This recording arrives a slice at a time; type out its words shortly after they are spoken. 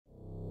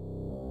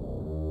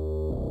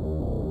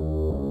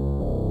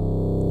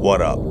What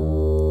up?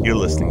 You're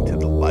listening to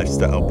the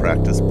Lifestyle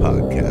Practice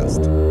Podcast.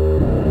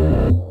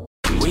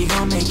 We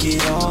gon' make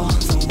it all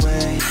the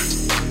way.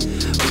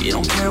 We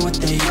don't care what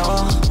they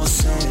all will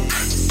say.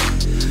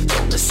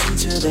 Don't listen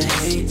to the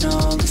hate, no.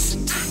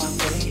 Listen to my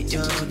fate,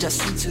 yo.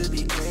 Destined to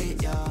be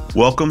great, yo.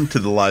 Welcome to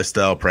the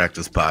Lifestyle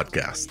Practice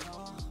Podcast.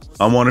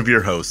 I'm one of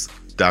your hosts,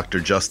 Dr.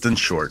 Justin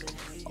Short,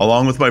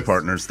 along with my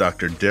partners,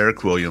 Dr.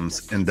 Derek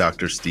Williams and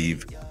Dr.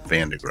 Steve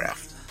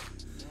Vandegraff.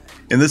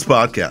 In this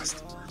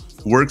podcast,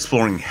 we're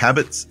exploring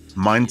habits,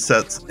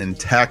 mindsets, and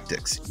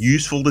tactics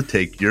useful to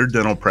take your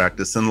dental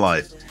practice and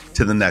life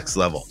to the next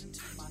level.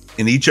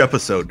 In each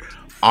episode,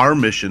 our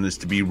mission is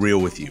to be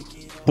real with you.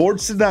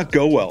 Boards did not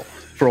go well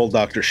for old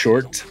Dr.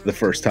 Short the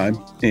first time,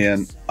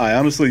 and I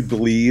honestly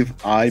believe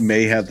I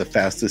may have the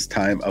fastest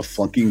time of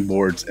flunking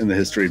boards in the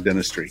history of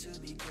dentistry.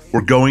 We're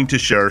going to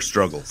share our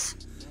struggles.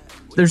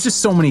 There's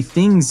just so many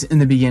things in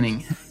the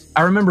beginning.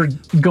 I remember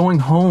going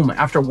home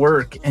after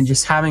work and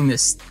just having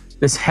this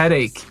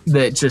headache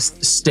that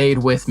just stayed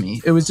with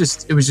me. It was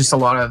just a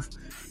lot of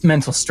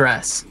mental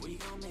stress.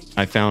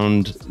 I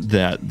found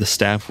that the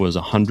staff was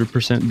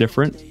 100%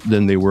 different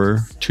than they were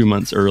 2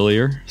 months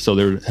earlier. So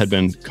there had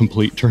been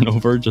complete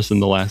turnover just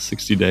in the last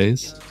 60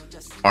 days.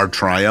 Our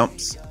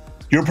triumphs.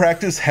 Your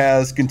practice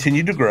has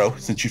continued to grow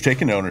since you've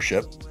taken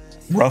ownership.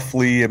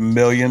 Roughly 1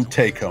 million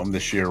take home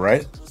this year,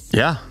 right?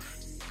 Yeah.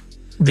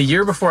 The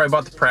year before I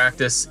bought the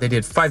practice, they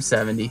did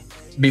 570.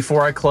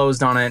 Before I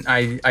closed on it,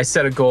 I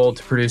set a goal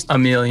to produce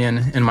 1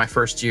 million in my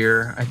first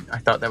year. I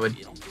thought that would,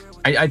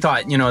 I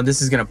thought,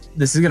 this is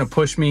gonna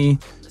push me,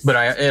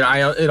 but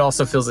it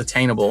also feels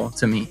attainable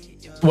to me.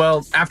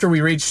 Well, after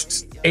we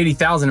reached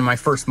 80,000 in my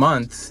first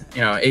month,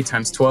 8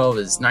 times 12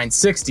 is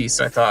 960.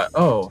 So I thought,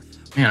 oh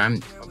man, I'm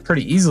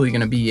pretty easily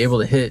gonna be able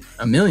to hit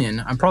 1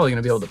 million. I'm probably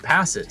gonna be able to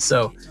pass it.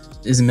 So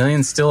is 1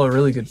 million still a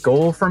really good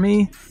goal for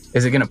me?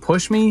 Is it gonna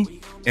push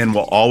me? And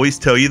we'll always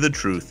tell you the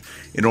truth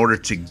in order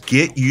to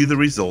get you the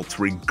results,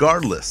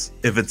 regardless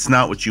if it's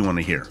not what you want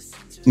to hear.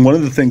 One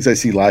of the things I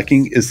see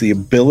lacking is the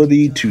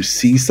ability to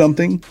see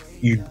something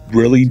you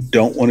really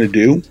don't want to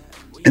do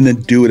and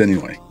then do it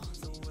anyway.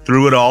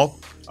 Through it all,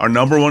 our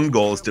number one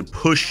goal is to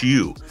push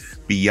you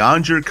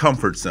beyond your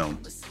comfort zone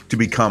to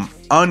become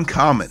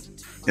uncommon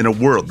in a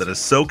world that is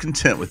so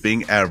content with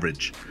being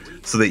average,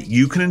 so that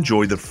you can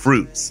enjoy the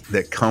fruits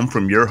that come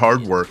from your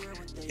hard work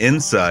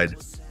inside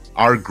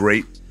our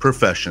great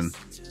profession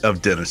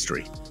of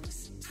dentistry.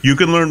 You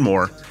can learn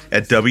more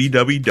at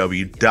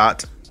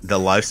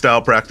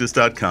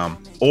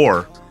www.thelifestylepractice.com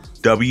or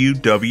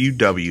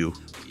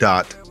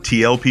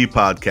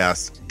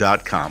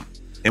www.tlppodcast.com.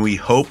 And we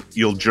hope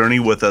you'll journey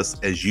with us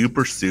as you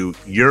pursue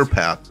your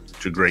path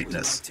to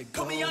greatness.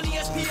 Put me on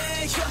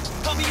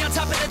ESPN, put me on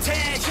top of the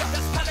 10,